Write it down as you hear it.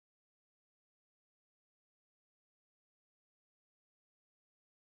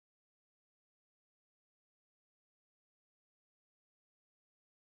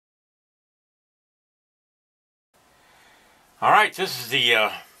Alright, this is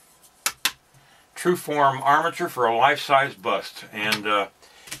the TruForm Armature for a life-size bust, and it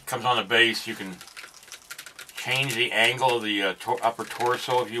comes on the base. You can change the angle of the upper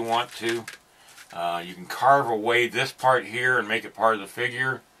torso if you want to. You can carve away this part here and make it part of the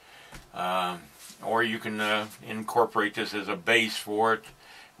figure, or you can incorporate this as a base for it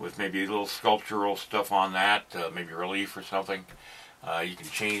with maybe a little sculptural stuff on that, maybe relief or something. You can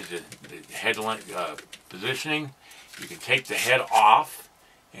change the head positioning. You can take the head off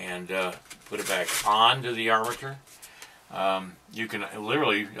and put it back onto the armature. You can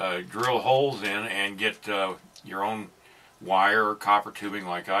literally drill holes in and get your own wire or copper tubing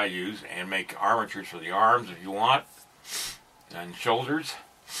like I use and make armatures for the arms if you want, and shoulders.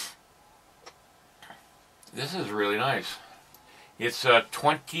 This is really nice. It's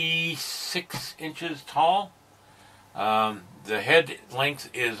 26 inches tall. The head length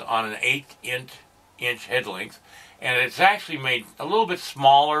is on an 8-inch head length, and it's actually made a little bit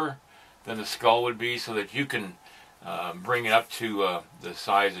smaller than the skull would be, so that you can bring it up to the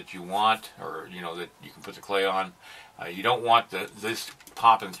size that you want, or that you can put the clay on. You don't want this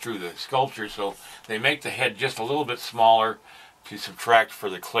popping through the sculpture, so they make the head just a little bit smaller to subtract for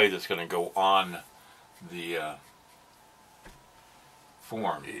the clay that's going to go on the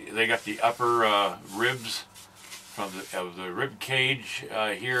form. They got the upper ribs of the rib cage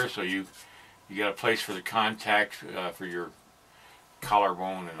here, so you got a place for the contact for your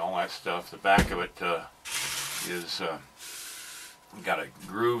collarbone and all that stuff. The back of it is got a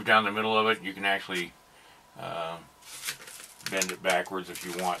groove down the middle of it. You can actually bend it backwards if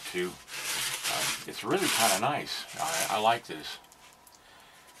you want to. It's really kind of nice. I like this,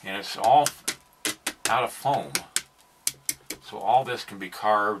 and it's all out of foam, so all this can be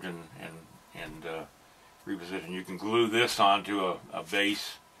carved and repositioned. You can glue this onto a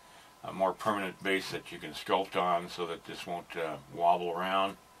base, a more permanent base that you can sculpt on, so that this won't wobble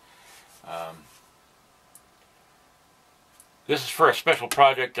around. This is for a special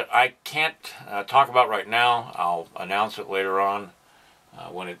project that I can't talk about right now. I'll announce it later on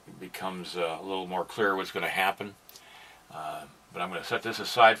when it becomes a little more clear what's going to happen. But I'm going to set this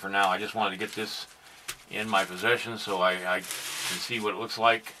aside for now. I just wanted to get this in my possession so I can see what it looks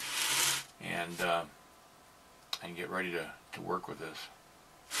like, and get ready to work with this.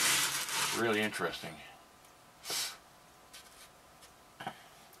 Really interesting.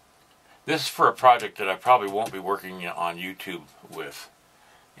 This is for a project that I probably won't be working on YouTube with,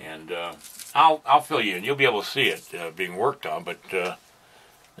 and I'll fill you in. You'll be able to see it being worked on, but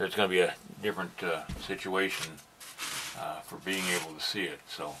there's going to be a different situation for being able to see it.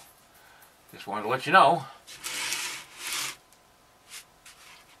 So just wanted to let you know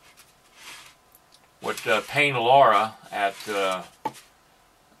what Payne Laura at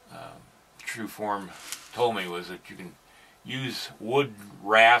TruForm told me was that you can use wood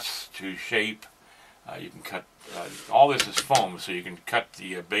rafts to shape. You can cut, all this is foam, so you can cut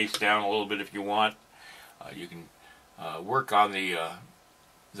the base down a little bit if you want. You can work on the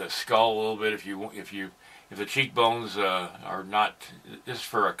skull a little bit if the cheekbones are not. This is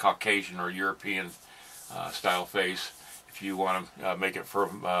for a Caucasian or European style face. If you want to make it for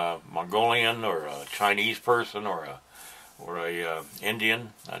a Mongolian or a Chinese person or a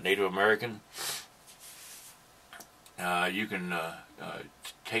Indian, a Native American, you can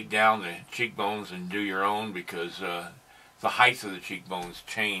take down the cheekbones and do your own, because the height of the cheekbones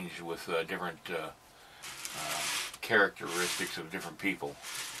change with different characteristics of different people.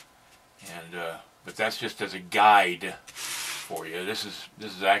 And but that's just as a guide for you. This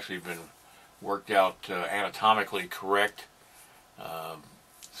has actually been worked out anatomically correct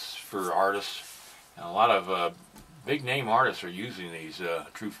for artists, and a lot of big name artists are using these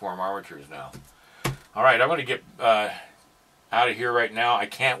TruForm Armatures now. Alright, I'm going to get out of here right now. I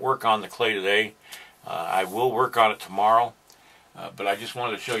can't work on the clay today. I will work on it tomorrow, but I just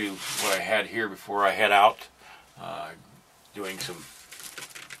wanted to show you what I had here before I head out. Doing some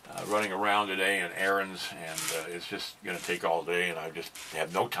running around today and errands, and it's just going to take all day, and I just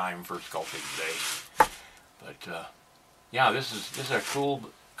have no time for sculpting today. But yeah, this is a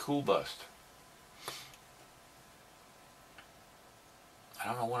cool bust. I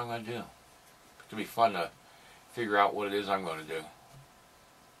don't know what I'm going to do. It's going to be fun to figure out what it is I'm going to do.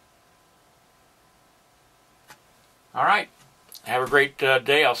 Alright, have a great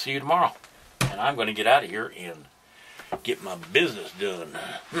day. I'll see you tomorrow. And I'm going to get out of here and get my business done.